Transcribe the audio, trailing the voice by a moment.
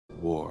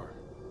War.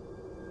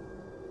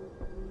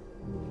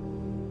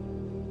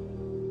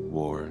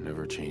 War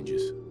never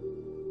changes.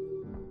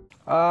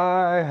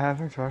 I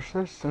haven't touched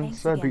this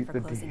since I beat the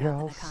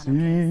DLC.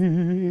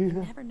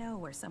 You never know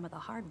where some of the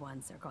hard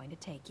ones are going to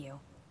take you.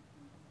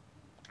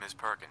 Miss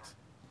Perkins.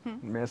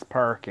 Miss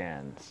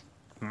Perkins.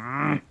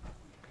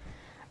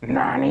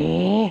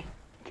 Nani?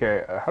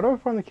 Okay, how do I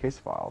find the case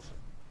files?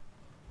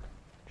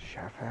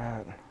 Chef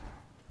hat.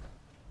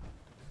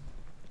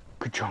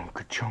 Ka-chunk,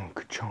 ka-chunk,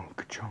 ka-chunk,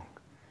 ka-chunk.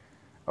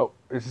 Oh,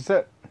 is this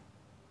it?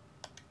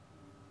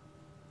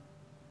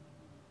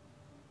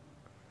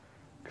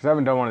 Because I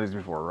haven't done one of these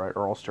before, right?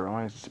 Earl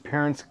Sterling's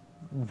disappearance,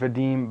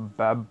 Vadim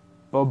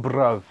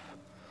Bobrov.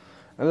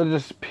 Another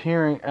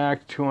disappearing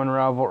act to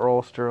unravel.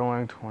 Earl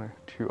Sterling,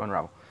 22,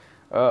 unravel.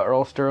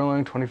 Earl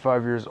Sterling,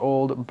 25 years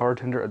old,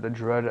 bartender at the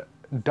Dread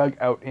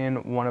Dugout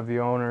Inn. One of the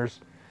owners,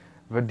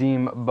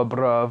 Vadim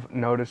Bobrov,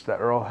 noticed that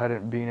Earl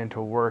hadn't been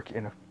into work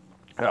in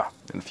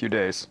a few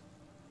days.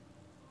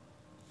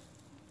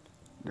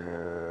 Next,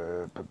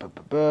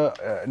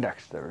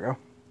 there we go.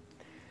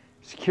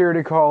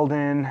 Security called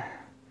in.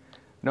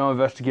 No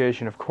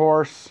investigation, of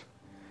course.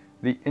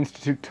 The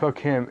Institute took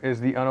him is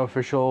the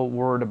unofficial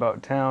word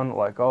about town,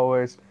 like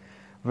always.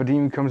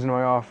 Vadim comes into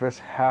my office,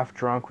 half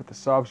drunk, with a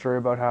sob story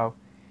about how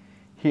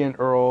he and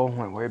Earl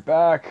went way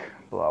back,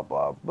 blah,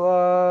 blah,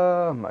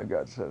 blah. My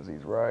gut says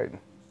he's right.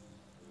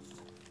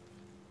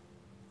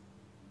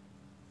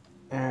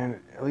 And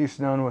at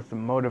least none with the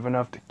motive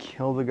enough to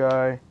kill the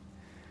guy.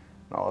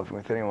 Not living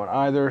with anyone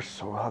either,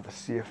 so we'll have to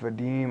see if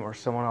Vadim or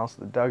someone else at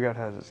the dugout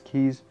has his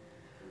keys.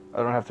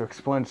 I don't have to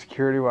explain to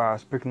security why I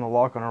was picking the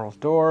lock on Earl's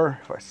door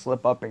if I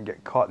slip up and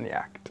get caught in the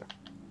act.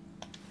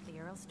 The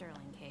Earl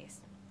Sterling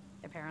case.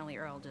 Apparently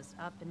Earl just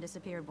up and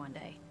disappeared one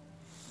day.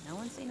 No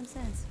one's seen him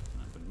since.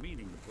 I've been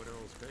meaning to put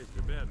Earl's case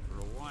to bed for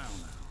a while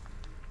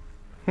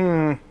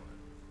now.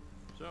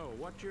 So,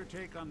 what's your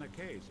take on the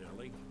case,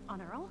 Ellie?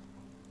 On Earl?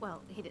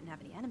 Well, he didn't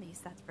have any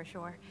enemies, that's for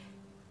sure.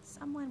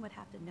 Someone would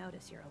have to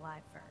notice you're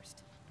alive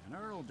first. And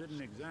Earl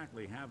didn't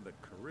exactly have the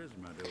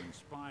charisma to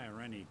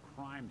inspire any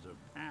crimes of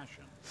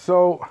passion.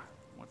 So,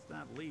 What's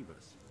that leave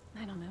us?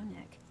 I don't know,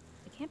 Nick.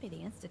 It can't be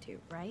the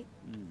Institute, right?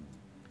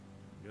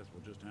 Guess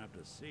we'll just have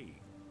to see.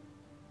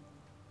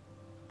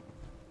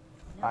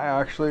 No, I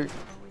actually...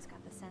 I've always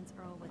got the sense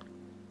Earl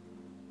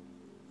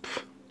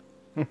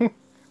would...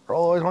 Earl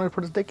always wanted to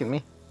put his dick in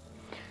me.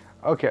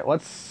 Okay,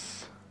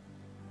 let's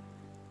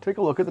take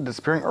a look at the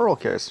disappearing Earl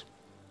case.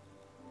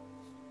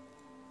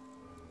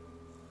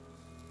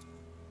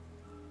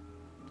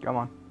 Come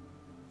on.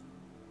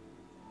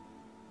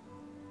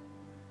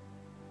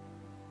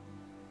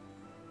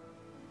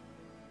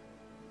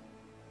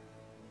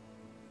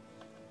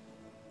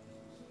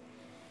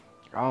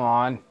 Come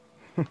on.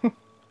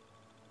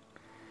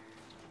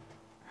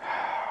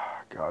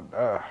 God,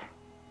 I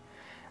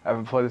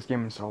haven't played this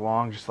game in so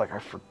long, just like I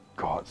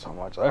forgot so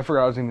much. I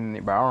forgot I was even in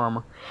the power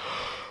armor.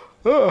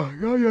 Oh,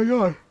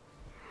 God.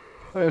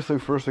 I just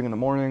like first thing in the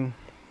morning.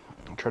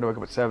 I try to wake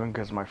up at 7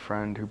 because my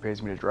friend who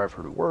pays me to drive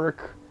her to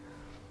work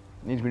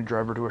needs me to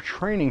drive her to a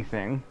training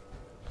thing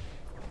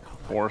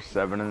or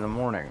 7 in the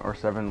morning or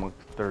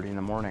 7:30 in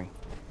the morning.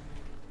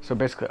 So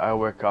basically I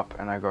wake up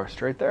and I go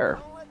straight there.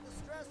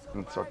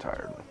 I'm so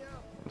tired.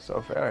 I'm so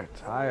very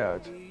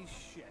tired.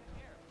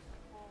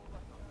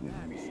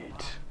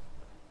 Meat.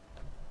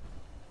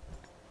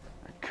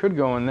 I could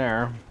go in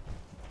there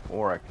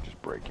or I could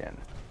just break in.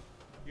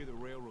 Hear the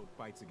railroad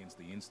fights against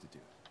the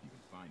Institute. You can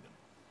find them.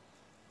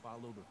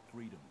 Follow the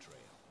Freedom Trail.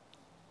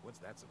 What's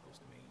that supposed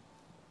to mean?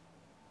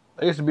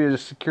 I used to be a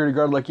security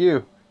guard like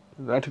you.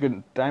 I took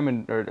a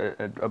diamond or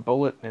a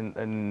bullet in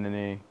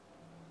the.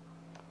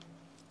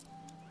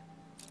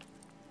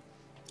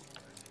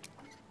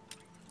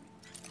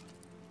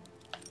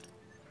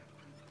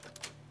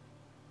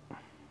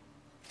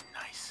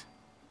 Nice.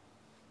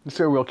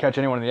 So we'll catch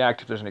anyone in the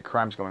act if there's any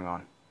crimes going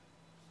on.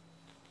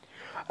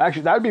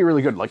 Actually, that would be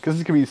really good. Like,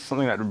 this could be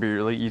something that would be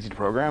really easy to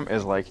program.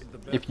 Is like,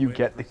 if you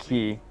get the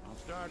key, I'll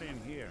start in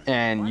here.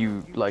 and Why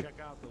you don't like, check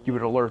out the you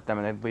would list? alert them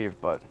and they'd leave.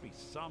 But Be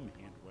some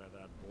hint where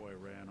that boy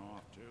ran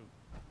off to.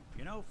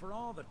 You know, for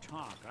all the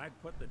talk, I'd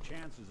put the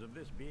chances of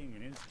this being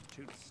an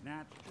Institute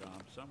snatch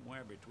job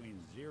somewhere between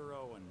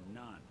 0 and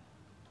none.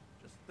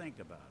 Just think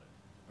about it.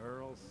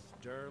 Earl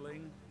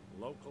Sterling,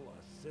 local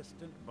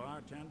assistant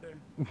bartender.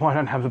 why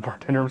not have the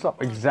bartender himself?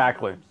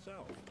 Exactly.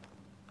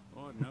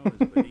 Lord knows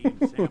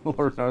Vadim samples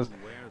Lord his knows. own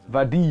wares and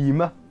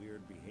Vadim.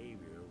 weird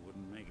behavior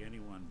wouldn't make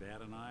anyone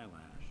bat an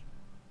eyelash.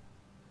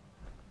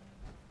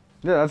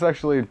 Yeah, that's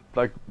actually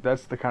like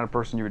that's the kind of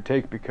person you would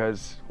take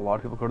because a lot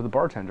of people go to the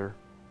bartender.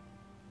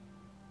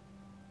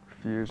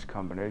 Fuse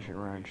combination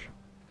wrench.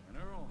 And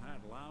Earl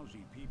had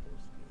lousy people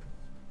skills.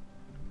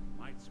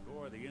 Might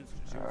score the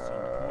Institute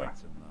some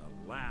points and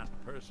the last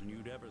person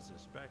you'd ever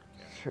suspect.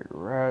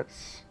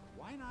 Cigarettes.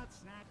 Why not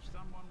snatch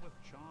someone with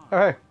charm? Oh,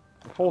 hey,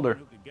 folder.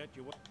 Someone who could get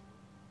you what-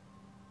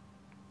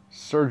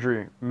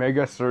 Surgery.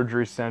 Mega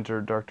Surgery Center,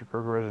 Dr.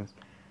 Kroger residence.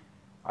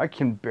 I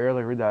can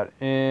barely read that.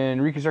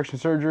 In reconstruction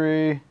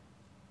surgery,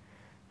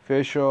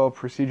 official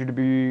procedure to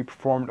be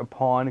performed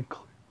upon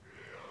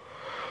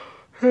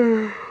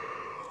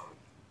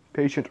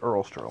patient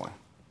Earl Sterling.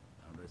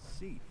 A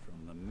receipt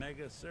from the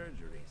Mega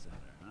Surgery Center,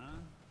 huh?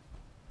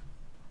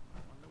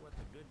 Wonder what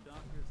the good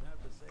doctors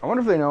have to say. I wonder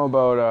if they know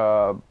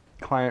about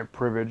client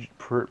privilege,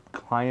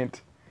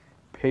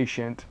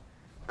 client-patient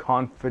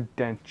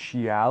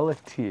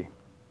confidentiality.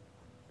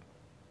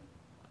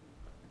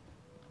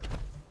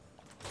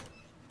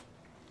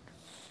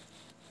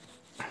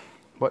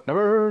 But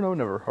never, no,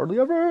 never, hardly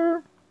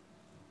ever.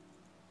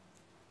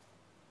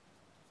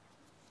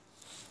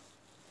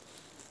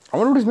 I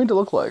wonder what he's made to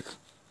look like.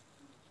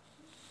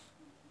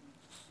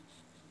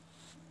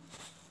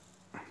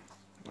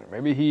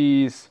 Maybe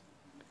he's...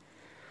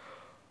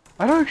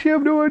 I don't actually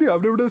have no idea.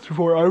 I've never done this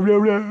before.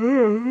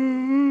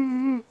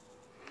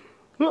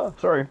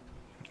 Sorry.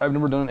 I've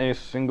never done a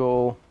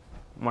single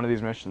one of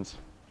these missions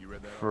You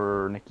read that?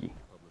 for Nikki.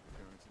 Public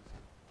appearances.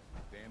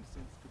 Damn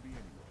suits could be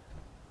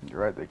anywhere. You're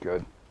right, they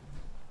could.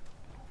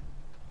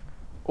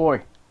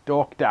 Oi,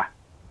 doctor.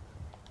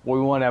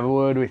 We want to have a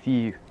word with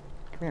you.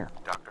 Come here.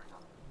 Doctor.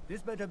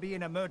 This better be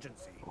an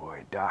emergency.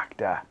 Oi,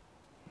 doctor.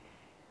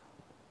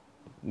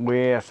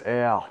 Where's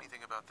Al? Anything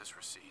about this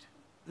receipt?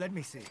 Let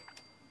me see.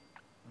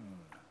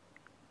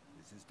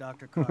 This is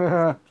Dr.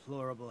 Crocker's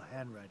deplorable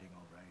handwriting,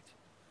 all right.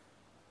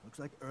 Looks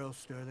like Earl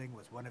Sterling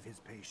was one of his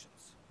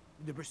patients.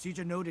 The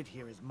procedure noted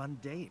here is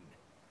mundane.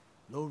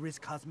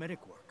 Low-risk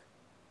cosmetic work.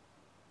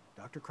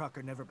 Dr.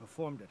 Crocker never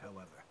performed it,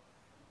 however.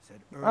 Said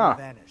Earl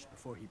vanished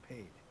before he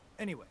paid.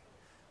 Anyway,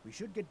 we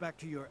should get back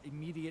to your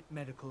immediate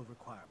medical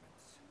requirements.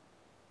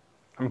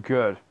 I'm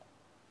good.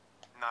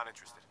 Not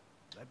interested.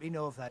 Let me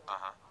know if that...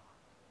 Uh-huh.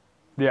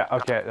 Yeah,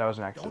 okay, that was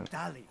an Don't accident.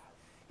 dally.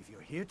 If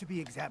you're here to be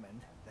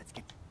examined, let's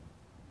get...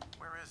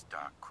 Where is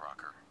Doc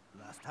Crocker?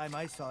 Last time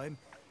I saw him,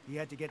 he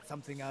had to get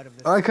something out of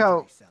the I like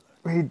how surgery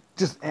cellar. he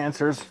just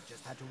answers.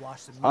 Just had to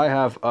wash some I meat,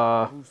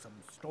 have move some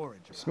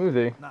storage around.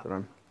 smoothie Now, that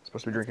I'm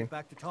supposed to be let's drinking. get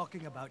back to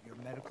talking about your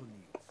medical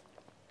needs.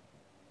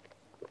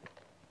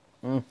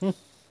 I need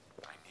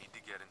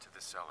to get into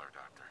the cellar,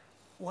 Doctor.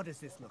 What does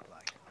this look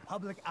like? A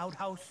public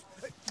outhouse?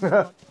 You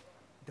know what?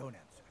 Don't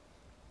answer.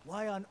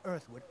 Why on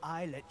earth would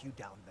I let you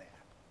down there?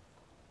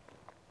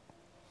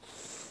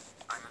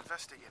 I'm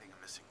investigating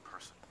a missing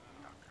person,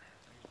 Doctor.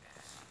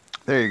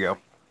 There you go.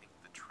 I think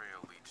the trail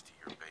leads to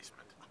your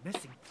basement. A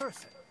missing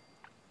person?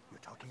 You're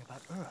talking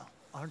about Earl,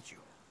 aren't you?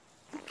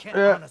 You can't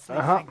Yeah, honestly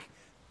think...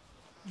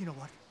 You know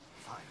what?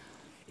 Fine.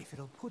 If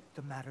it'll put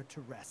the matter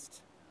to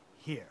rest.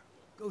 Here,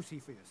 go see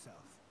for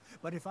yourself.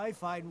 But if I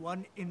find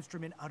one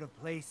instrument out of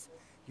place,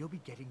 you'll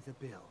be getting the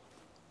bill.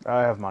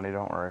 I have money,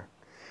 don't worry.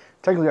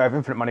 Technically, I have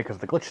infinite money because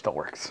the glitch still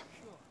works.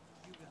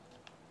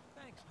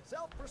 Thanks.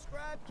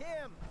 Self-prescribed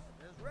chems,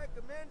 as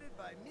recommended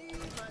by me,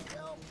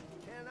 myself,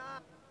 and I.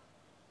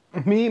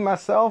 Me,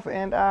 myself,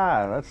 and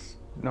I. That's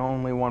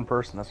only one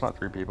person. That's not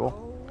three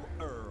people.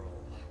 Oh, Earl.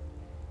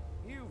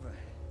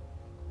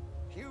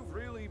 You've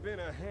really been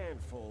a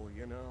handful,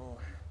 you know.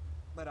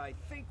 But I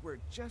think we're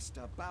just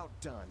about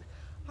done.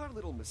 Our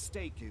little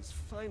mistake is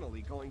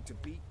finally going to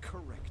be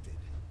corrected.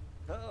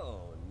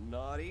 Oh,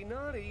 naughty,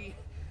 naughty.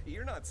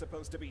 You're not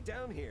supposed to be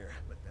down here,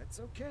 but that's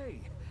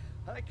okay.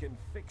 I can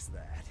fix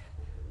that.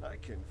 I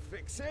can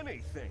fix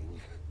anything.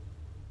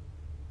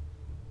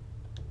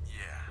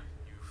 Yeah,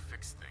 you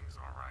fixed things,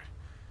 all right.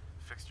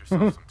 Fixed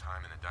yourself some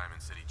time in a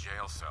Diamond City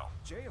jail cell.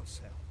 Jail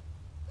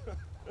cell?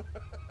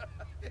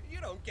 You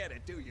don't get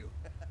it, do you?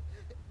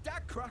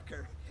 Doc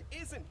Crocker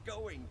isn't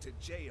going to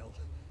jail.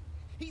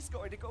 He's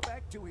going to go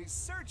back to his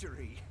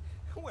surgery,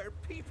 where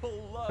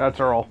people love That's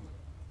Earl. him.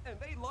 And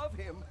they love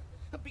him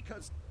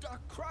because Doc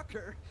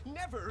Crocker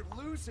never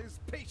loses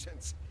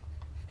patience.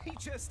 He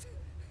just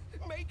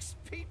makes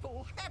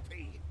people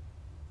happy.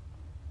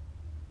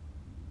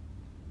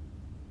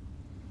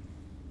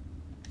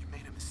 You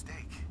made a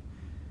mistake,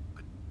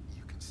 but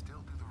you can still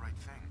do the right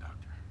thing,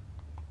 Doctor.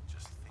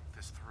 Just think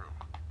this through.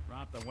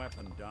 Drop the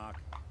weapon,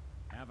 Doc.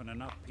 Haven't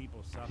enough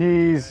people suffer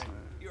He's...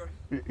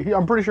 today.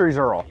 I'm pretty sure he's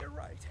Earl. You're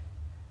right.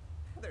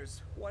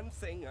 There's one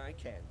thing I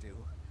can do.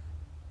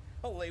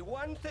 Only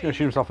one thing He's gonna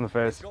shoot himself in the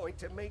is face. going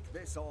to make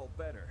this all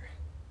better.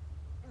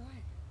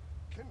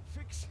 I can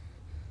fix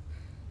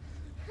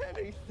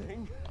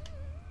anything.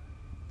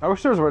 I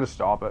wish there was a way to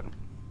stop it.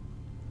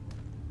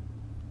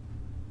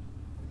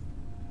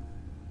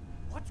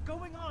 What's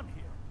going on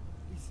here?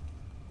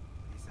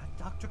 Is that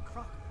Dr.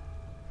 Crocker?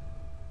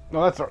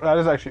 No, that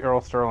is actually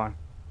Earl Sterling.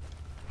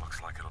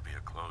 Looks like it'll be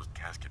a closed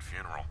casket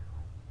funeral.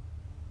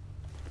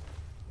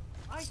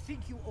 I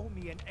think you owe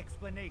me an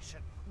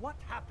explanation. What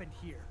happened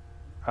here?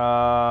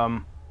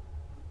 Um,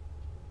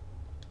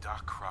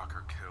 Doc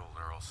Crocker killed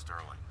Earl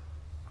Sterling.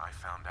 I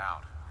found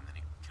out, and then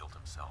he killed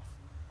himself.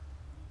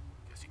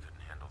 Guess he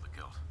couldn't handle the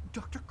guilt.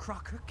 Dr.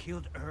 Crocker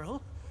killed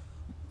Earl?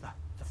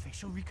 The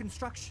facial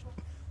reconstruction?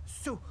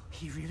 So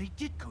he really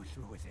did go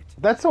through with it.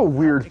 that's a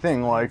weird That thing.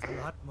 explains Like,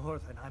 a lot more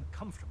than I'm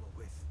comfortable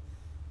with.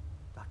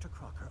 Dr.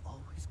 Crocker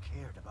always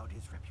cared about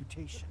his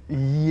reputation.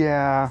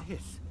 yeah,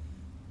 This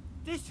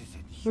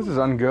isn't this human. is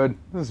ungood.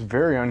 This is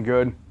very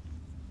ungood.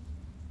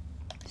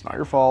 It's not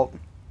your fault.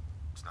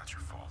 It's not your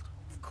fault.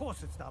 Of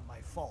course it's not my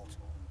fault.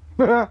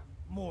 Well,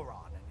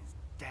 Moron and his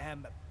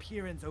damn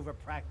appearance over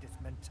practice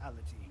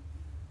mentality.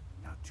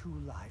 Now 2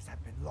 lives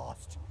have been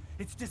lost.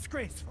 It's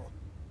disgraceful.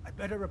 I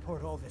better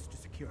report all this to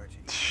security.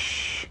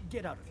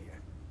 Get out of here.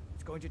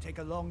 It's going to take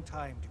a long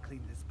time to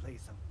clean this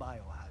place of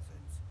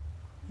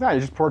biohazards. you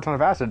just pour a ton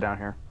of acid down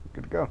here.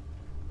 Good to go.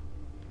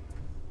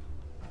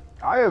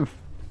 Have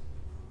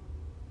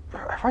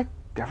I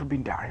ever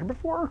been down here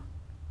before?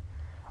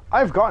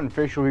 I've gotten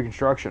facial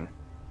reconstruction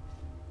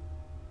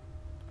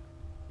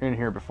in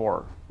here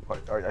before.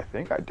 I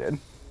think I did.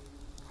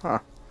 Huh.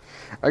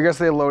 I guess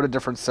they load a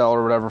different cell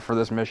or whatever for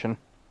this mission.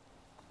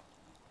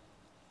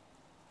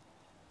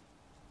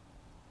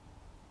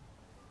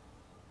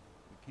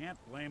 We can't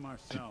blame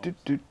ourselves.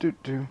 Do.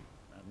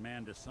 That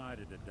man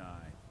decided to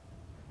die.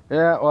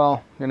 Yeah,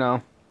 well, you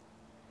know.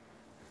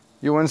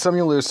 You win some,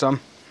 you lose some.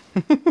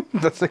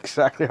 That's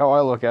exactly how I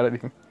look at it.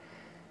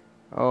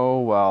 Oh,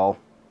 well.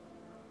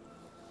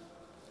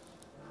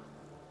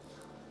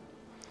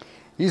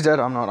 He's dead,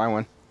 I'm not, I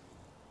win.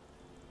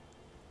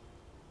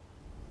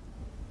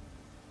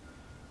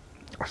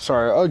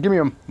 Sorry, give me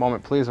a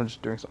moment, please. I'm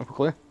just doing something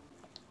quickly.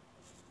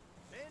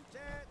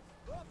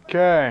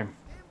 Okay.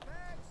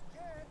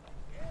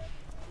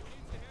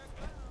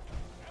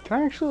 Can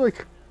I actually,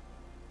 like...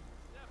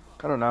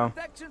 I don't know.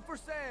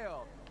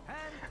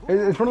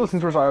 It's one of those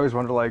things where I always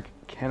wonder, like,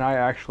 can I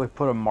actually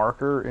put a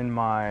marker in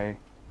my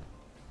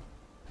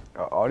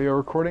audio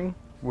recording,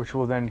 which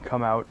will then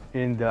come out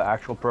in the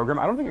actual program?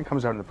 I don't think it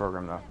comes out in the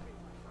program, though.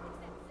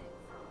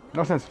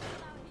 No sense.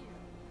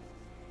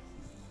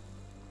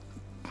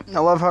 I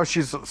love how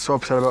she's so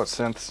upset about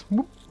synths.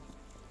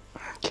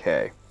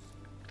 Okay.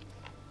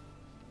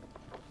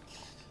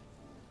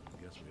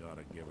 Guess we ought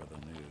to give her the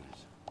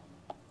news.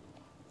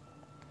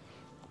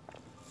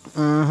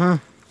 Mm-hmm.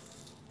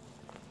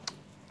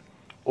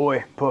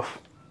 Oi, Puff.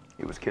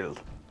 He was killed.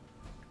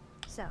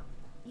 So,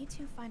 you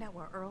two find out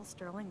where Earl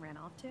Sterling ran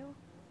off to?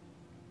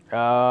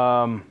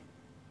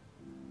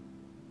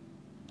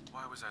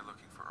 Why was I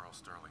looking for Earl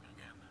Sterling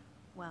again?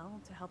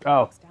 Well, to help the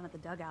Oh. folks down at the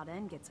dugout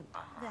end get some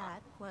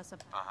that, plus a...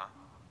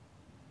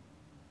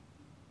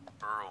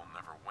 Earl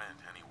never went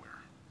anywhere.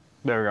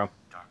 There we go.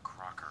 Doc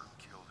Crocker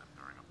killed him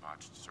during a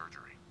botched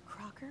surgery.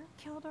 Crocker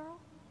killed Earl?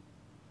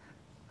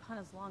 Not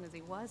as long as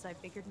he was, I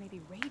figured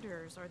maybe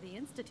Raiders or the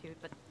Institute,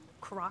 but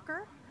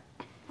Crocker?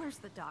 Where's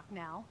the doc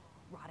now?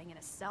 Rotting in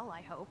a cell,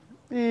 I hope.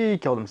 He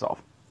killed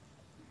himself.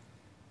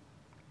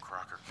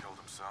 Crocker killed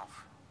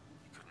himself.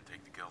 He couldn't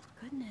take the guilt.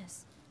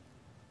 Goodness.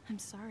 I'm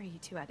sorry you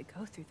two had to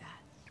go through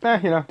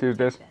that. You know,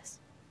 Tuesdays. This.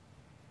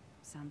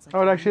 Sounds like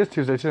Oh, it actually is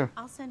Tuesday, too.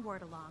 I'll send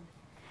word along.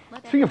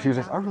 Speaking of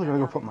Tuesdays, I really gotta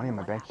go put money in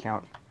my bank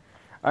account.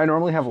 I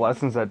normally have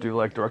lessons that do,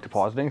 like, direct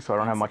depositing, so I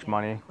don't have much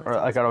money. Or,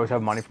 like, I'd always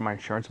have money for my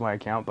insurance in my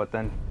account, but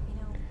then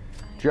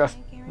just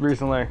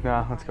recently,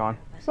 nah, that's gone.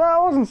 So that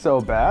wasn't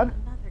so bad.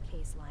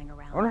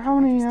 I wonder how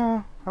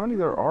many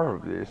there are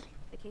of these.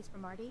 The case for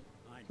Marty?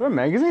 Is that a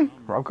magazine?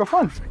 Robco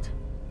Fun.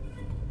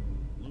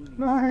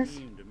 Nice.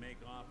 To make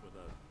off with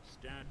a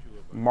statue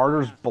of a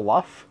Martyr's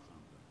Bluff.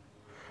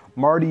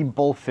 Marty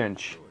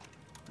Bullfinch.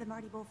 The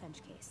Marty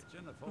Bullfinch case.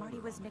 in the folder Marty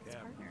was on the Nick's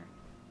cabinet. partner.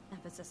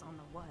 Emphasis on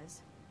the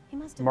was. He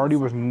must have Marty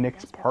been was somehow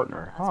Nick's desperately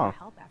partner, going to us huh? for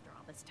help after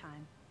all this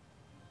time.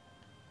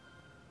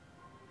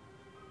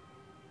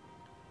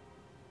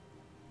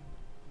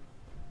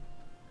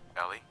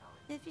 Ellie?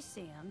 If you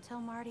see him, tell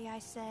Marty I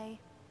say,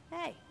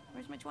 hey,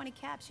 where's my 20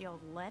 caps, you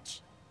old lech?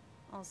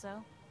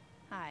 Also,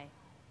 hi.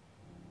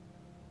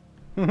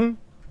 Mhm.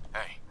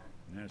 Hey.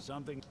 There's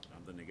something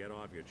to get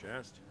off your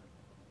chest?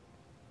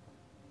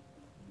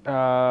 Where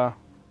are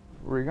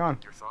you going?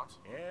 Your thoughts?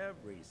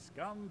 Every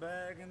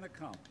scumbag in the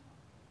company.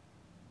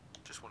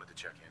 Just wanted to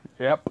check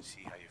in. Yep.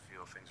 See how you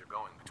feel things are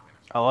going between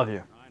us. I love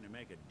you. Trying to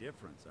make a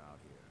difference out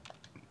here.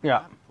 Yeah.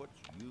 That puts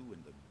you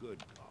in the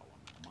good column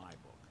in my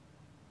book.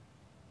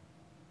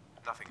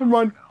 Nothing Come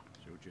else on. for now.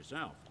 Suit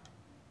yourself.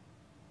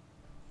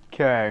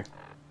 Okay.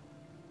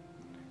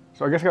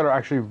 So I guess I gotta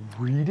actually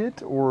read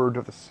it, or do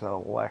I have to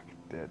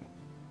select it?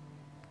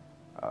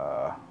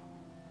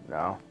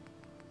 No.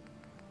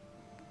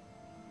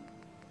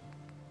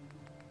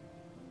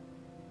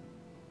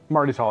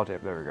 Marty's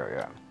holotape, there we go,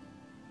 yeah.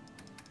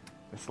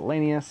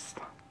 Miscellaneous.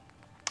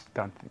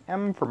 Down to the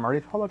M for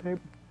Marty's holotape.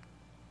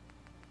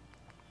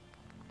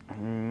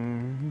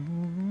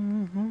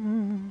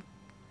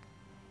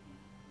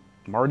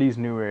 Marty's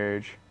New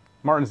Age.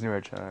 Martin's New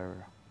Age. There we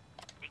go.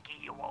 Nicky,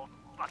 you old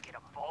bucket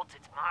of bolts,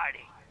 it's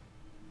Marty.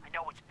 I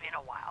know it's been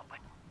a while, but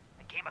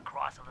I came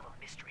across a little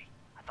mystery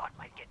I thought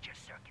might get your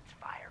circuits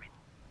firing.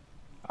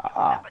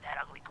 Remember that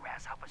ugly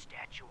grasshopper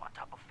statue on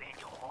top of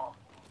Faneuil Hall?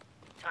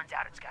 Turns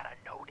out it's got a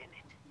note in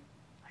it.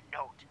 A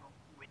note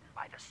written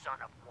by the son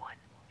of one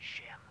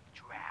Shem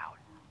Droud.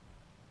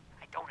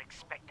 I don't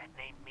expect that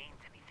name means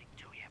anything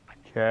to you, but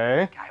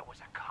Okay. the guy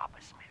was a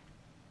coppersmith.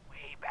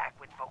 Way back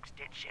when folks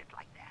did shit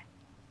like that.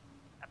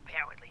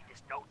 Apparently,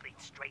 this note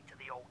leads straight to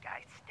the old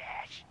guy's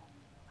stash.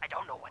 I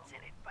don't know what's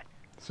in it, but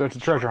So it's a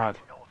treasure hunt.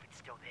 I know if it's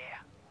still there.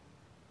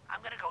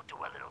 I'm gonna go do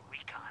a little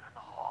recon.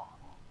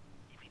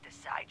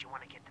 you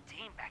want to get the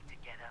team back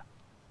together,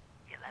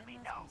 you let me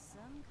know.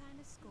 Some kind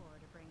of score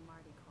to bring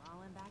Marty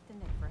crawling back to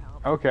Nick for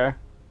help. Okay.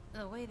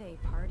 The way they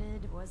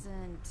parted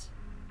wasn't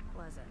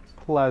pleasant.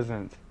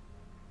 Pleasant.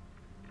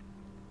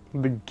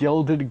 The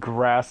Gilded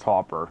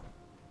Grasshopper.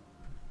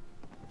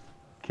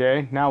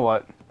 Okay, now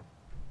what?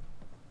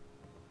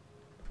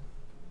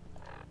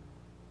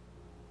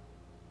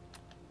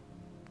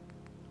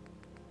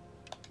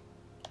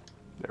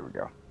 There we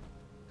go.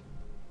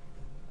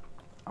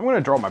 I'm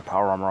gonna draw my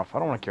power armor off. I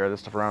don't want to carry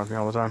this stuff around with me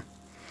all the time.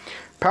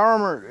 Power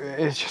armor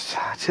is just,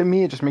 to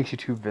me, it just makes you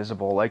too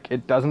visible. Like,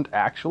 it doesn't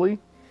actually.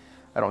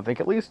 I don't think,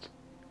 at least.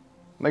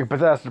 Like,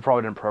 Bethesda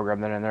probably didn't program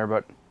that in there,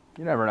 but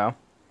you never know.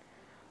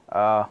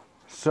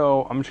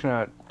 So, I'm just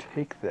gonna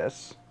take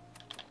this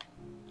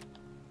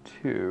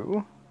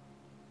to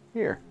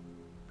here.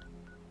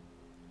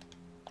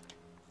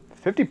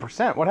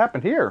 50%? What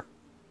happened here?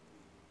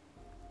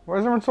 Why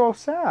is everyone so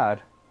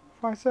sad?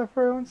 Why is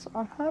everyone so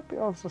unhappy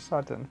all of a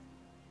sudden?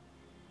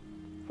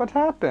 What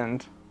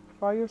happened?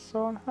 Why are you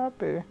so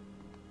unhappy?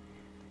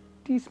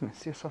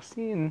 Dismiss, you're so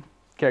seen.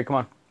 Okay, come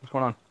on. What's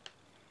going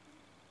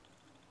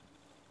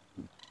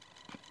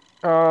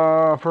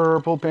on?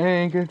 Purple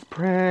pink, it's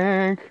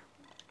prank.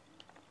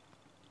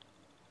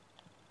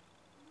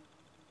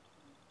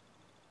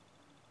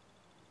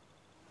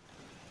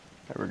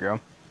 There we go.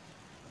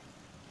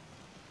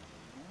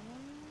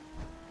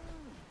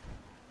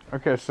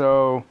 Okay,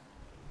 so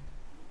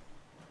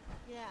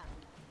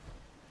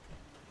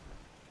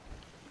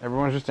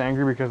everyone's just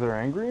angry because they're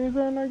angry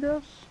then, I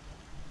guess?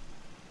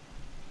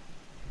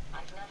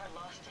 I've never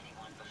lost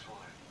anyone before.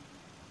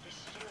 This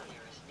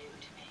failure is new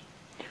to me.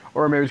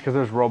 Or maybe it's because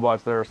there's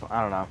robots there or something.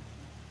 I don't know.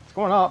 It's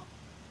going up.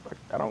 But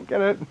I don't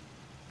get it.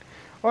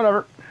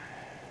 Whatever.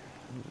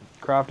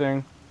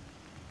 Crafting.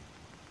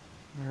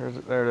 There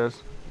it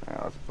is. Now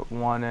let's put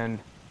one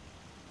in.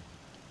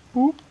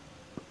 Boop.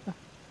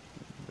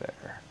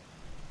 There.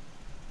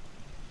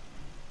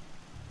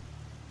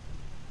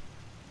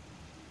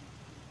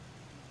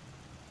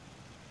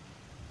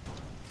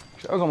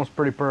 That was almost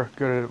pretty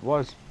good it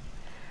was.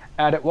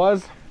 It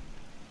was.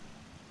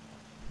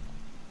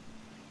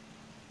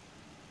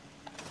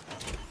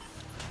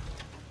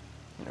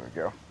 There we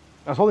go.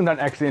 I was holding down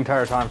X the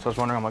entire time, so I was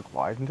wondering, I'm like,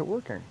 why isn't it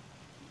working?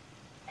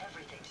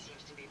 Everything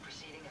seems to be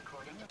proceeding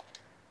according to...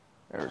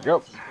 There we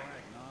go.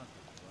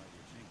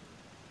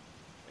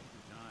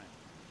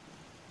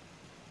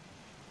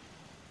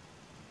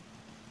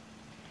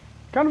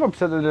 Kind of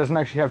upset that it doesn't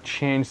actually have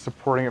chains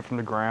supporting it from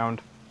the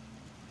ground.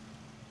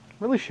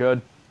 Really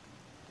should.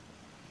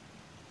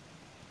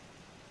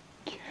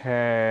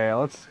 Okay,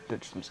 let's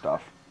ditch some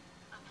stuff.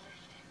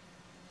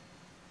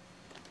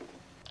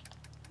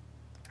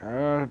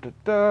 Don't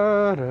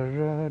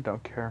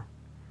care.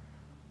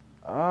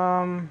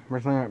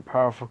 Originally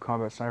powerful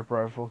combat sniper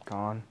rifle,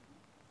 gone.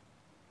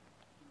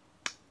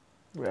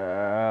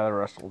 Yeah, the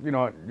rest will, you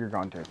know what, you're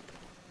gone too.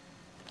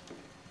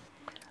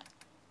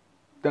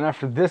 Then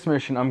after this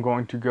mission, I'm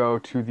going to go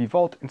to the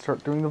vault and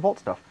start doing the vault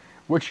stuff,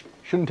 which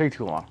shouldn't take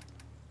too long,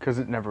 because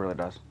it never really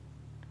does.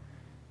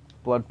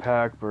 Blood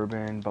pack,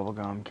 bourbon,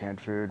 bubblegum,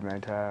 canned food,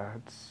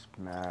 mentats,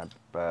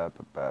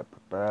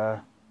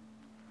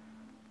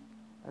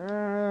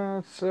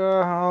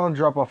 I'll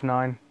drop off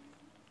 9.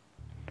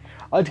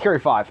 I like to carry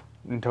 5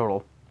 in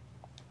total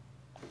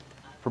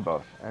for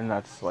both, and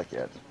that's like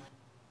it.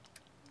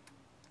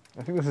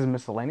 I think this is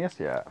miscellaneous,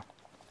 yeah.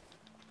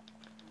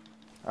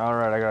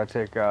 Alright, I gotta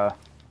take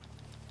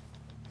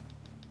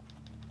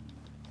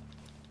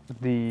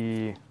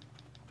the,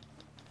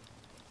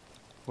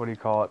 what do you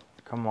call it?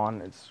 Come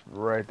on, it's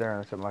right there on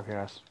the tip of my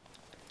penis.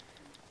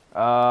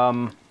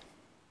 Bobby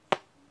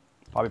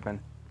pin.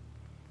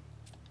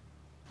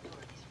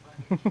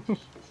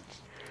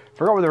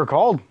 Forgot what they were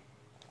called.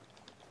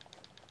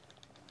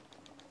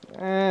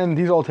 And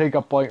these all take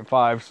up like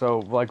 5, so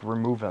like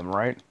remove them,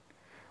 right?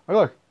 Oh,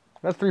 look,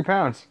 that's 3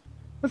 pounds.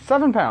 That's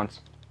 7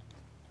 pounds.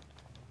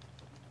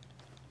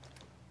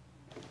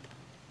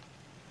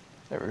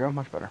 There we go,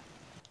 much better.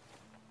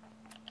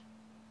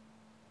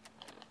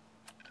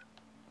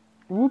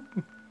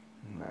 Whoop.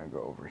 Now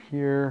go over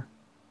here.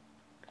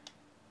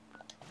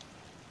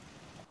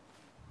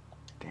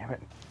 Damn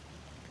it.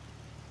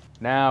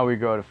 Now we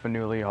go to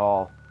Faneuil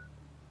Hall.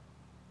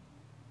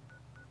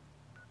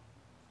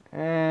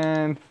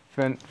 And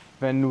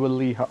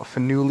Fenway Hall.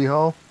 Fenway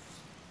Hall.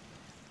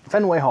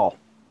 Fenway Hall.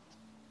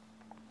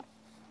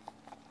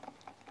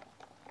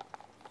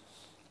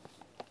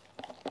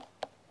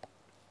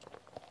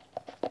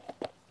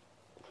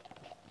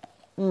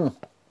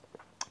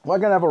 Why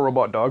can't I have a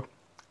robot dog?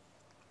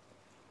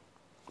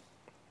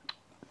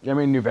 I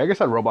mean, New Vegas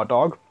had a robot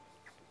dog.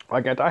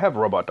 Why can't I have a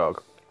robot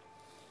dog?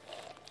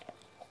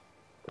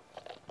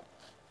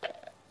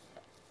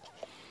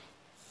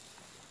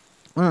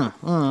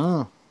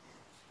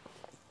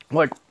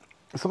 Like,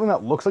 something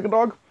that looks like a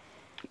dog,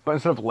 but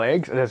instead of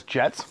legs, it has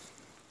jets.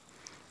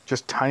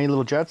 Just tiny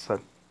little jets that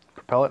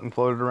propel it and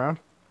float it around.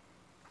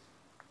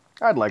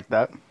 I'd like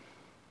that.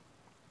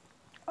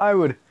 I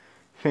would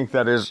think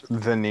that is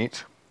the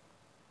neat.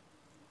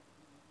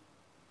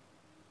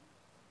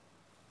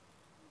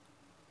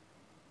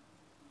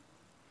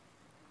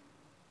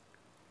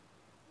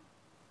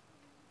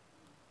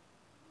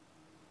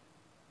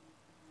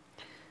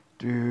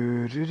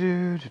 Do do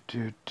do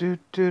do do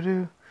do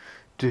do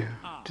do do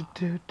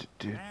do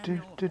do do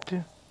do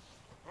do.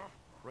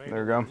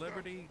 There we go.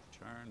 Liberty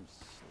turns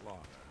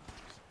slaughterhouse.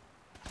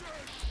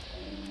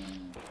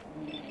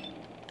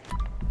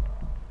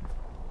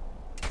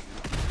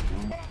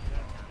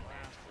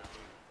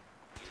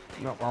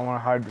 No, I want to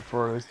hide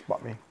before they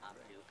spot me.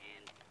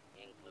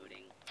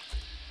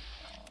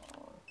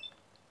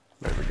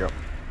 There we go.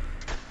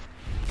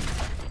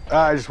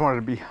 I just wanted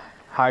to be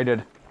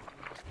hided.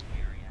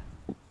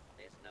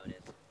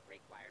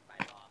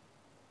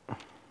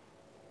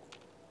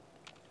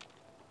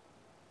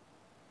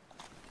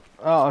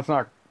 Oh, that's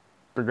not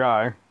the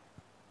guy.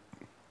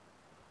 This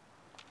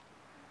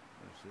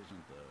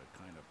isn't the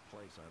kind of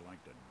place I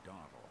like to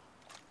dawdle.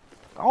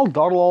 I'll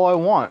dawdle all I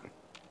want.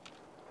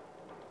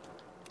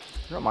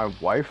 You're not my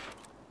wife.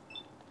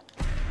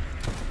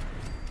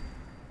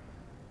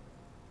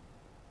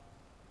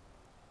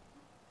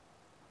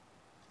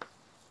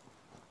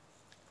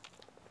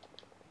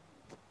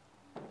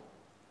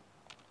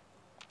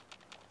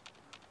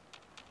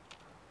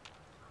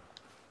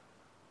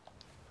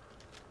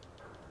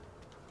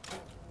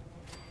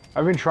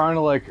 I've been trying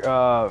to, like,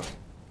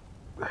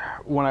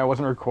 when I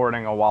wasn't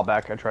recording a while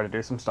back, I tried to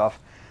do some stuff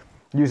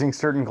using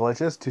certain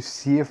glitches to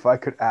see if I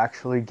could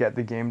actually get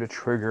the game to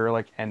trigger,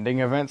 like, ending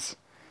events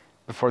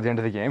before the end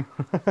of the game.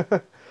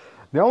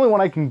 The only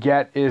one I can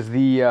get is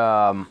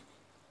the,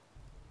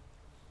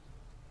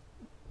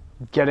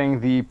 getting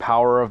the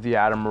power of the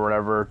atom or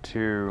whatever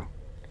to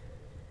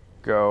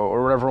go,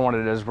 or whatever one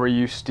it is, where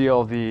you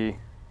steal the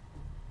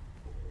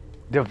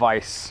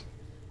device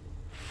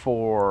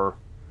for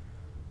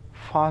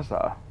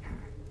Faza.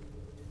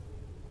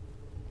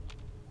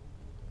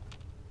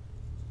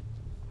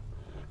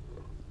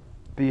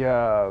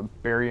 The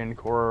barium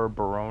core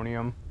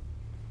baronium.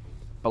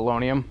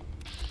 Polonium.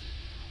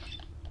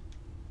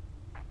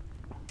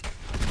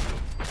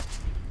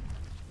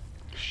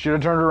 Should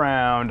have turned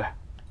around.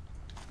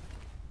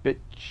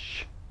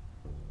 Bitch.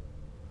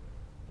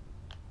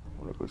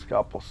 Liquid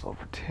scalpel,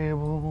 silver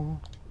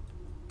table.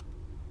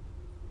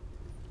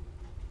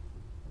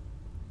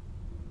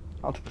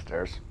 I'll take the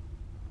stairs.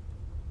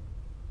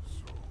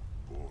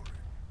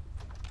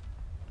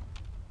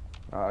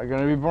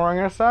 Gonna be boring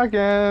in a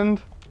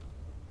second.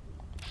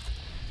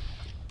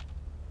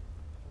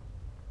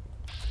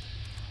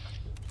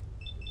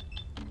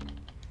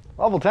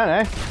 Level 10,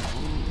 eh?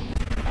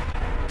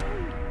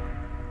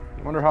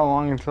 Wonder how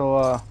long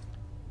until,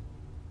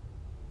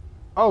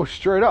 Oh,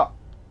 straight up.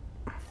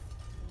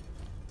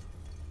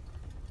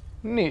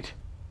 Neat.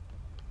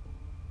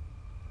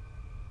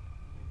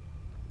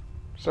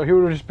 So he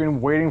would have just been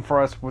waiting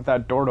for us with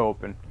that door to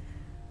open.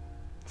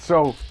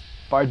 So,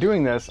 by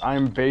doing this,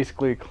 I'm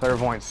basically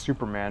clairvoyant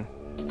Superman.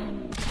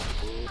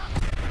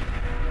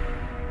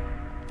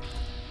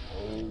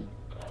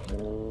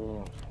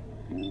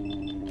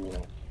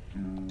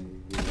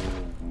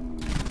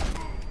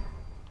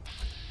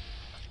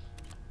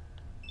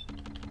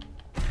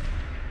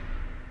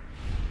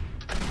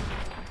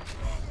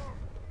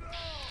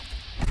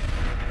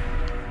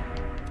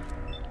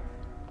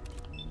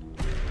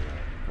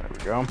 There we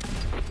go.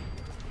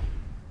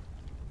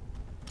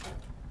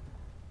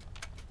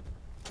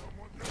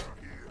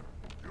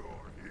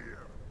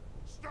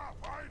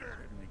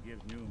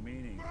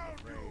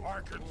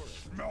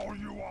 Smell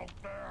you out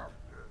there,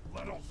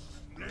 little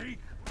snake.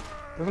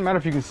 Doesn't matter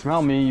if you can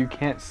smell me, you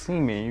can't see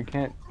me, you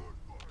can't...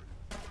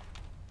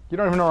 You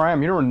don't even know where I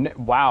am, you don't...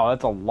 Wow,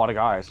 that's a lot of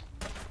guys.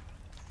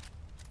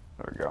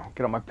 There we go,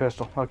 get out my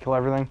pistol, I'll kill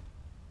everything.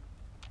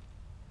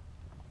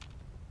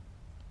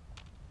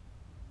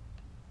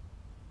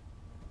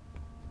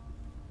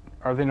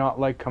 Are they not,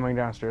 like, coming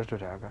downstairs to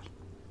attack us?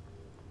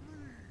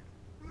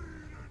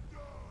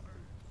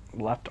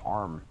 Left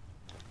arm.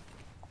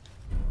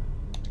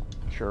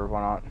 Sure,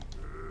 why not?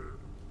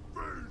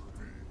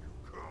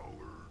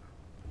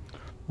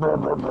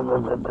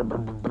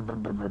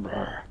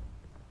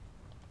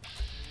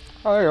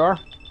 Oh, there you are.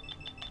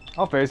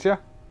 I'll face you.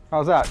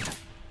 How's that?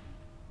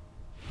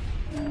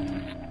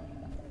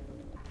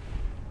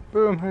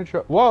 Boom,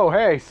 headshot. Whoa,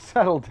 hey,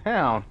 settle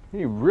down.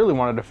 You really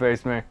wanted to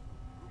face me.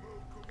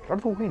 Get out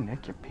of the way,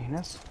 Nick, your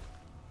penis.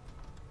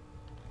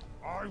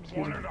 I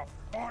wanted a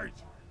fight.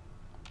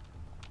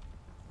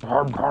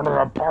 I'm part of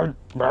a fight.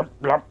 Blah,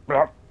 blah,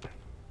 blah.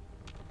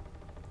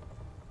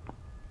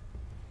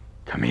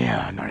 Come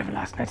here, not even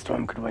last night's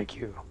storm could wake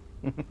you.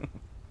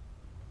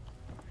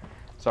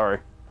 Sorry,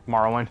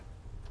 Morrowind.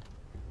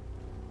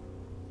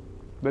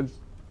 That's...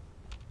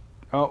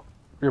 Oh,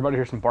 you're about to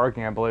hear some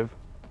barking, I believe.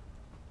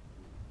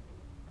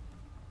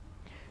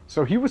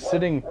 So he was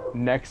sitting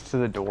next to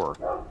the door.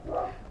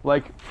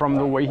 Like, from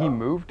the way he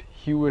moved,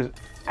 he was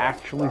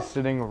actually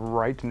sitting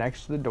right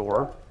next to the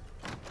door.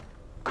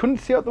 Couldn't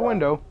see out the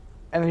window,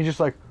 and then he's just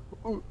like,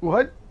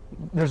 what?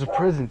 There's a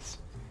presence.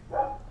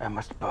 I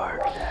must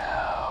bark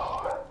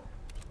now.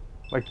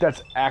 Like,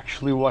 that's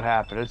actually what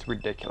happened. It's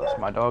ridiculous.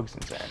 My dog's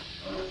insane.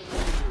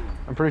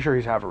 I'm pretty sure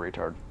he's half a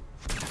retard.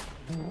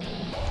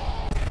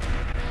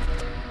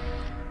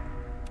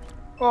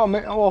 Oh,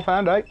 well,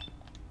 found out.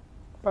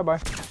 Bye-bye.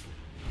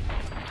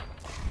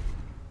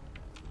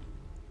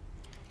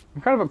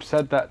 I'm kind of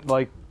upset that,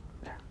 like,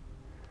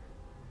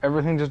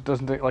 everything just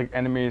doesn't take, like,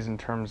 enemies in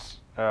terms,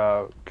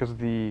 because of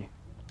the,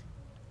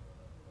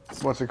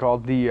 what's it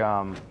called, the,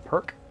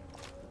 perk.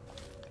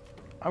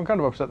 I'm kind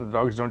of upset that the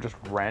dogs don't just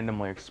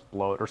randomly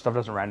explode, or stuff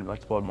doesn't randomly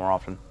explode more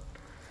often.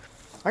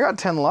 I got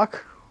 10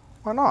 luck.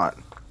 Why not?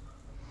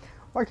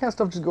 Why can't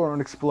stuff just go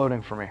around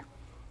exploding for me?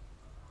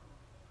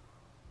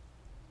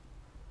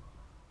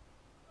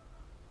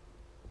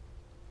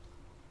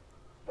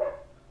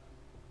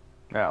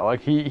 Yeah,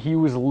 like he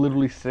was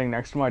literally sitting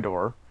next to my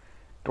door.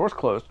 Door's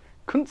closed.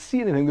 Couldn't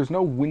see anything. There's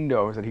no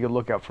windows that he could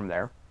look out from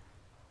there.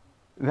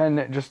 Then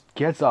it just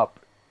gets up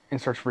and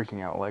starts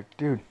freaking out. Like,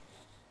 dude,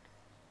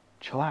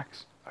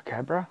 chillax. Okay,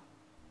 bruh?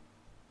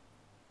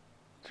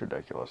 It's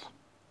ridiculous.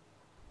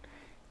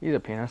 He's a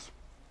penis.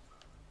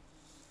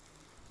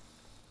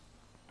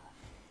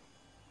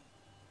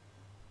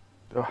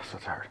 Oh, I'm so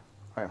tired.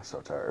 I am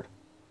so tired.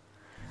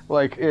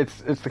 Like,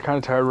 it's the kind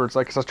of tired where it's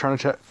like, 'cause I was trying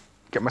to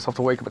get myself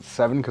to wake up at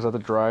 7 because I had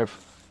to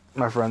drive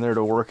my friend there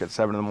to work at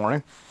 7 in the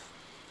morning.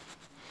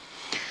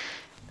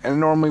 And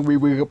normally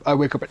I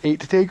wake up at 8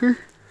 to take her.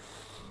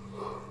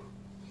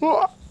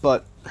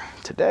 But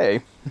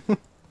today,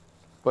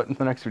 but in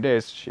the next few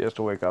days, she has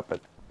to wake up at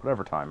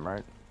whatever time,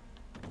 right?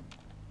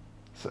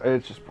 So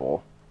it's just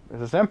bull. Is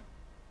this him?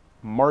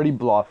 Marty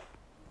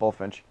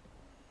Bullfinch.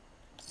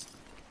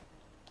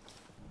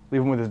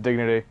 Leave him with his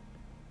dignity.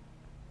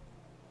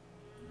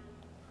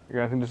 You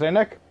got anything to say,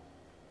 Nick?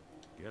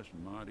 Guess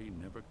Marty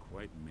never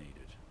quite made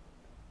it.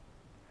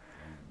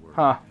 Don't worry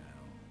Huh. now.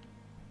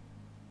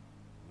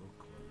 We'll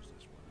close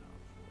this one out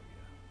for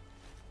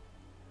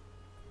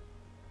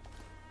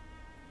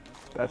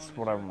you. That's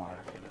what I wanted.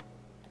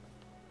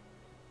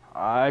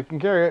 I can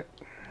carry it.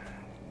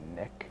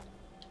 Nick.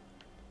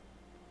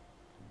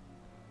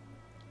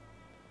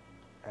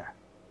 Yeah.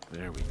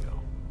 There we go.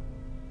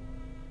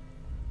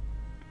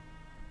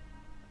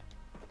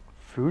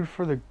 Food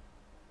for the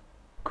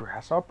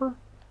grasshopper?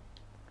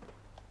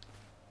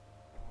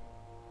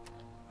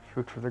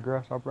 Food for the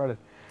grasshopper. I did.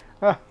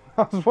 I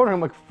was wondering,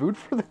 like, food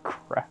for the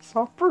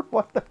grasshopper?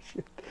 What the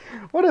shit?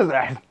 What is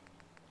that?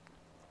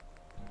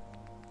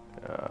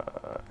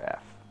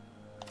 F.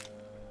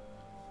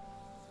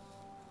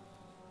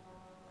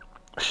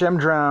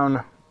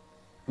 Shemdrown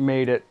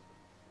made it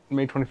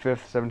May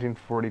 25th,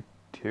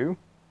 1742.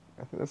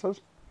 I think that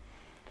says.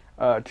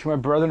 To my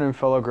brethren and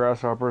fellow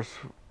grasshoppers,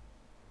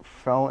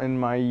 fell in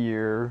my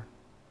year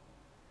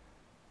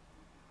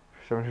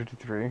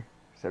 753,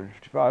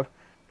 755.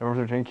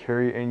 November 13,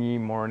 carry in ye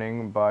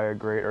mourning by a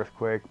great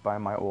earthquake by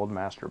my old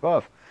master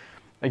above.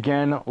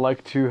 Again,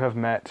 like to have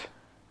met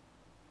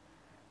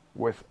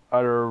with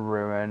utter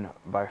ruin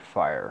by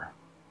fire.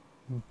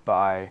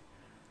 By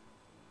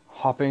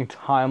hopping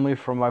timely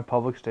from my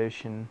public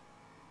station,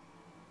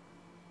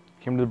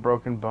 came to the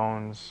broken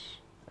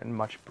bones and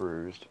much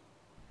bruised.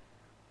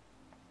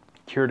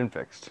 Cured and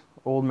fixed.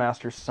 Old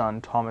master's son,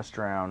 Thomas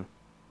Drown.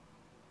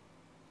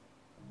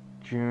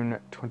 June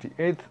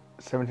 28th,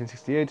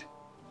 1768.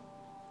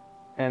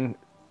 And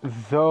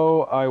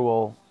though I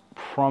will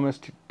promise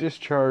to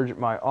discharge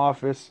my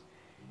office,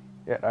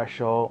 yet I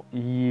shall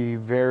ye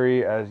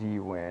vary as ye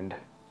wind.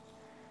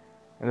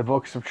 In the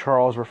books of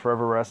Charles where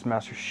forever rests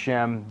Master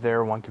Shem,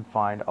 there one can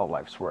find a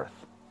life's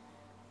worth.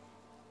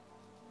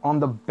 On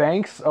the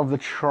banks of the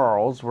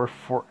Charles where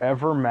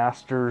forever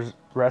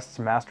rests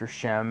Master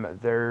Shem,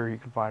 there you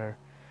can find a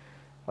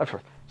life's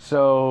worth.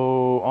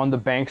 So, on the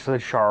banks of the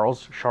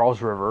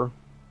Charles River,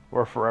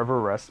 where forever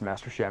rests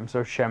Master Shem,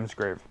 so Shem's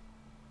grave.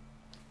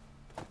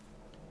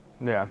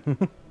 Yeah.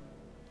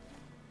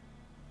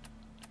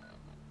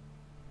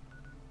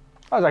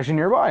 I was actually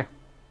nearby.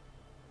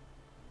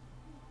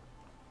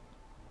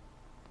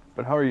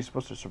 But how are you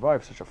supposed to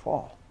survive such a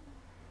fall?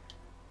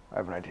 I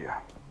have an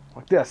idea.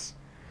 Like this.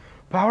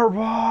 Power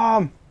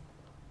bomb!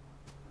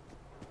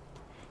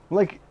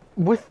 Like,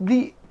 with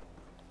the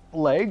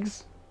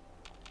legs,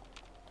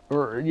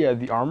 or yeah,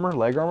 the armor,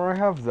 leg armor I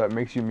have that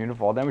makes you immune to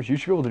fall damage, you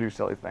should be able to do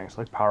silly things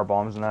like power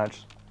bombs and that.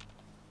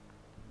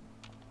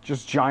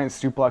 Just giant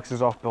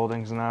suplexes off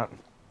buildings and that.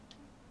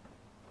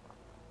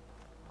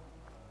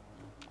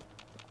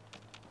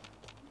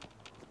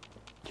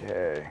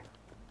 Okay.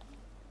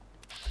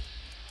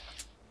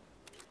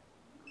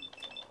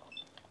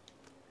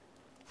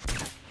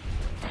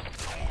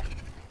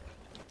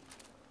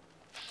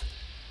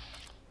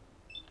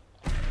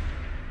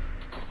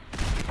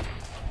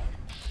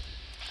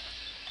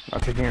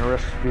 Not taking a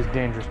risk with these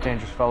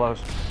dangerous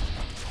fellows.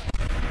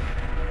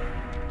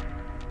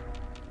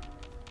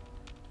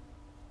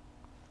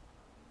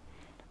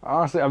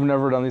 Honestly, I've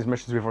never done these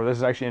missions before. This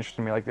is actually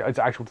interesting to me. Like, it's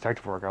actual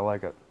detective work. I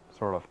like it,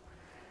 sort of.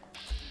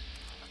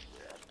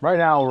 Right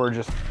now, we're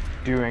just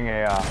doing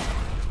a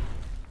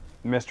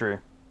mystery,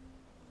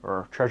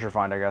 or treasure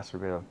find, I guess,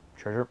 would be a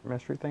treasure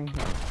mystery thing.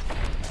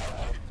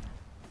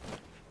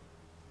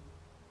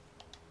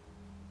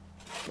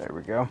 There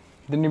we go.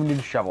 Didn't even need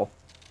a shovel.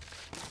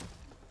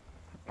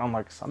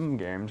 Unlike some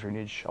games where you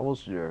need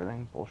shovels to do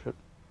everything. Bullshit.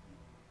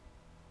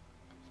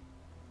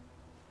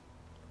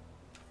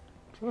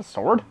 that a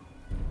sword?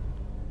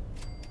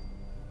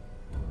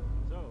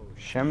 So,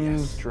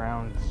 Shem's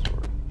drowned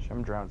sword.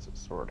 Shem drowns his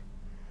sword.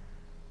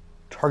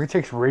 Target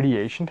takes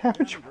radiation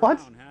damage? Shem What?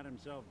 Brown had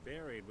himself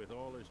buried with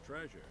all his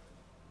treasure.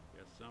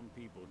 Guess some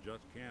people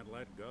just can't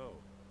let go.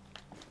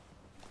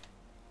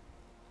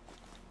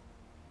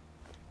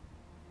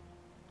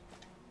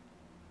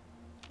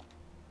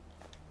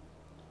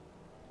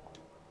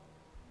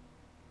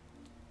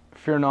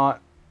 Fear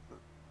not,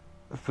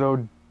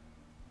 though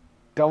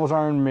Devil's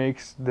Iron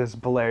makes this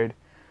blade,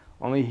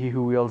 only he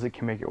who wields it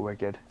can make it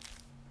wicked.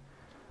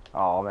 Oh,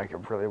 I'll make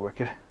it really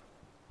wicked.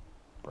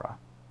 Bruh.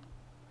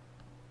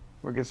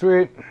 Wicked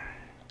sweet.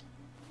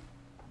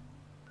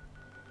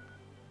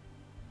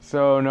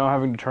 So now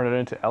having to turn it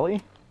into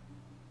Ellie?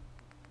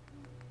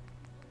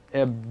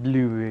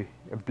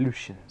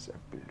 Ablutions.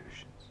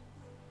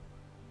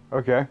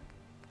 Okay.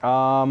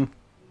 Time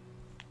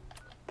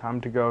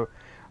to go.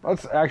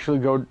 Let's actually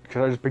go,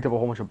 because I just picked up a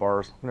whole bunch of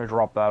bars. I'm going to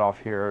drop that off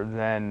here,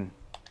 then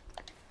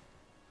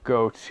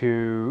go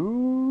to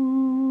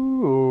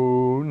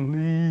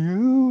only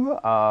you.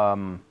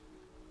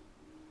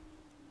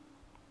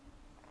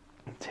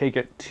 Take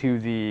it to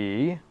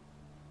the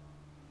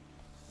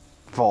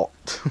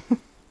vault.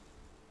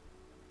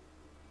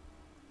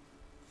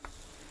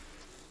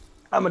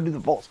 I'm going to do the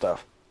vault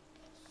stuff.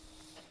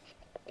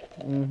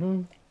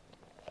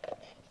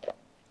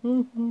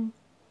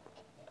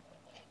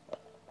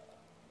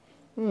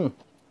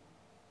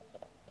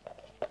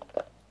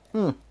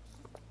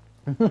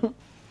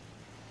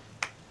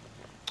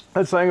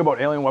 That's saying about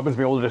alien weapons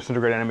being able to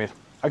disintegrate enemies.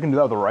 I can do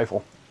that with a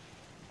rifle.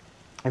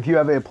 If you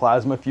have a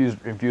plasma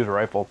infused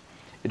rifle,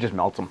 it just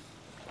melts them.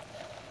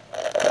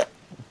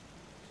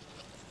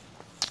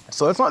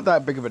 So that's not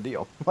that big of a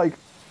deal. Like,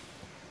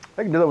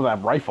 I can do that with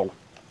that rifle.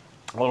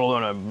 Let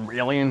alone an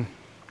alien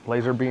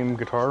laser beam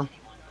guitar.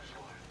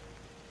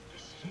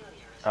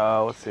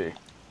 Let's see.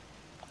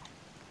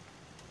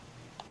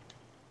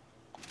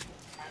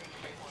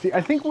 See,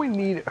 I think we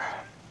need...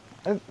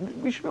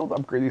 we should be able to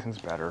upgrade these things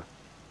better.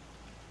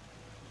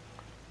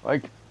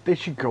 Like, they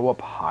should go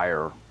up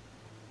higher.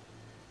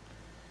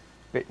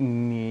 But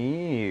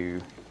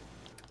no.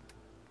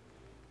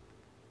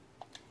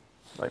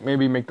 Like,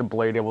 maybe make the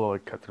blade able to,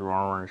 like, cut through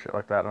armor and shit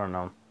like that. I don't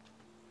know.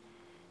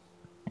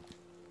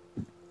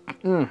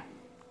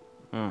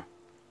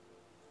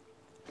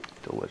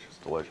 Delicious,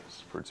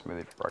 delicious. Fruit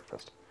smoothie for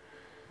breakfast.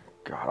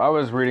 God, I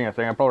was reading a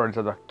thing. I probably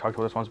already talked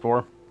about this once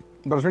before.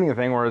 But I was reading a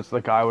thing where it's the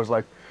guy was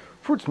like,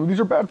 fruit smoothies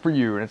are bad for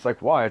you. And it's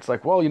like, why? It's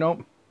like, well, you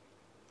know,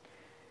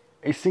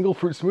 a single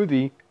fruit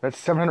smoothie that's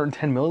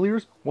 710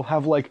 milliliters will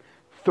have like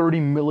 30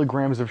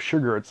 milligrams of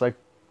sugar. It's like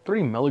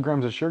 30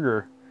 milligrams of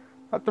sugar,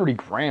 not 30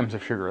 grams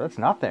of sugar. That's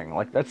nothing.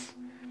 Like, that's,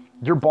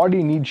 your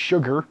body needs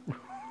sugar.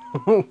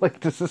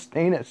 Like, to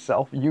sustain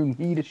itself, you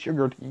need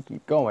sugar to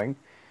keep going.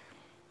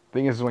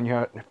 Thing is, when you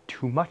have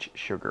too much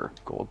sugar.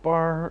 Gold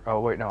bar. Oh,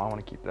 wait, no, I want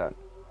to keep that.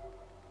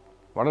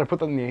 Why did I put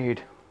that in the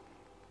aid?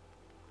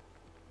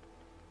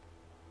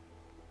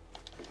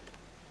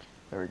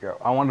 There we go.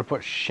 I wanted to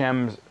put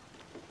Shem's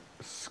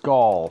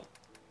skull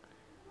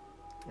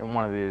in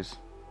one of these.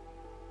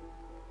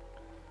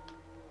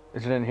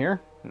 Is it in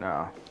here?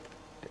 No.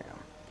 Damn.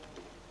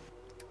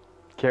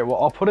 Okay,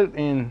 well, I'll put it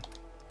in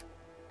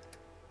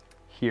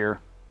here.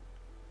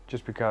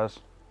 Just because.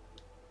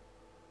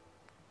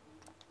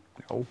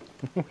 No.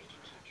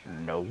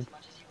 No.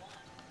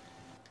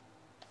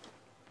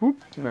 Whoop.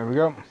 There we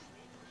go.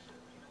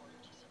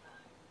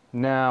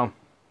 Now.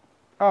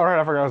 Oh, right,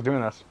 I forgot I was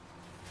doing this.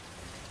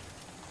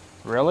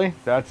 Really?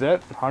 That's it?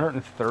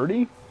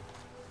 130?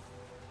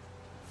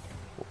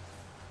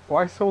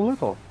 Why so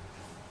little?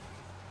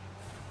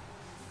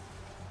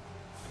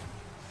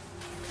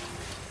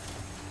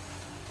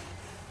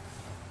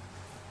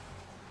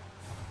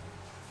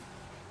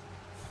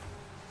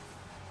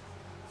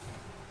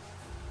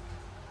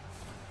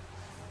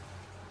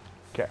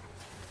 Okay.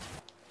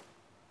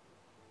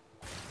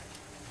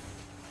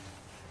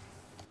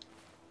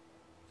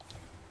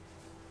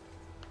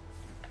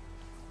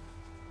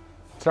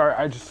 Sorry,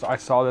 I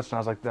saw this and I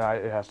was like, that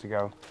it has to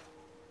go.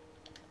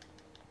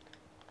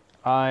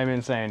 I'm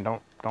insane.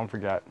 Don't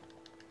forget.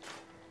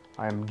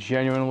 I'm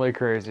genuinely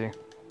crazy.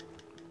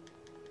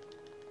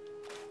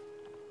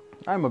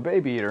 I'm a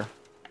baby eater.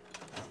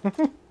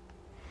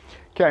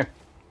 Okay.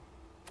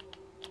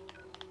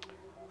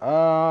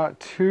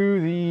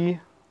 To the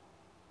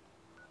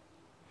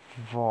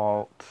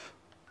vault.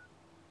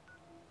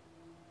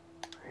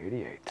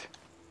 88.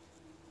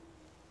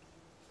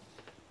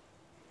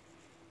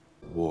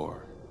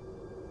 War.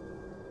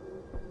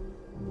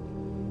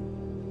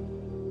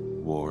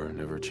 War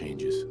never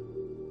changes.